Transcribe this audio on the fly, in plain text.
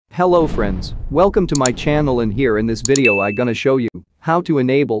Hello friends, welcome to my channel, and here in this video I gonna show you how to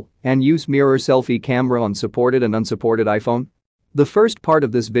enable and use mirror selfie camera on supported and unsupported iPhone. The first part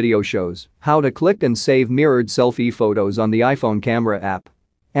of this video shows how to click and save mirrored selfie photos on the iPhone camera app.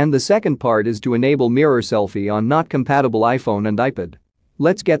 And the second part is to enable mirror selfie on not compatible iPhone and iPad.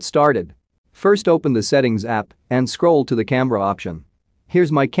 Let's get started. First, open the settings app and scroll to the camera option.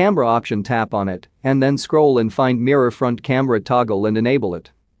 Here's my camera option, tap on it and then scroll and find mirror front camera toggle and enable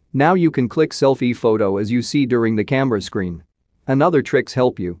it. Now you can click selfie photo as you see during the camera screen. Another tricks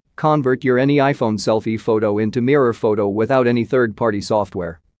help you convert your any iPhone selfie photo into mirror photo without any third-party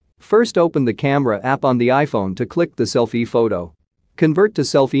software. First, open the camera app on the iPhone to click the selfie photo. Convert to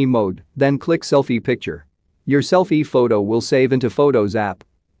selfie mode, then click selfie picture. Your selfie photo will save into Photos app.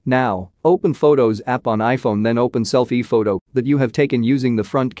 Now, open Photos app on iPhone, then open selfie photo that you have taken using the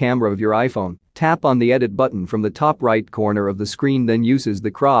front camera of your iPhone. Tap on the edit button from the top right corner of the screen, then uses the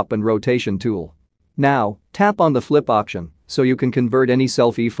crop and rotation tool. Now, tap on the flip option so you can convert any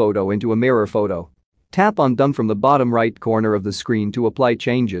selfie photo into a mirror photo. Tap on done from the bottom right corner of the screen to apply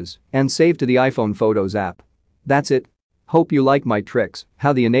changes and save to the iPhone Photos app. That's it. Hope you like my tricks,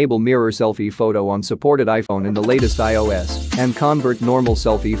 how to enable mirror selfie photo on supported iPhone in the latest iOS and convert normal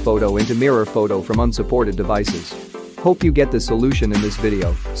selfie photo into mirror photo from unsupported devices. Hope you get the solution in this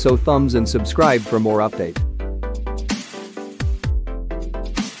video, so thumbs and subscribe for more update.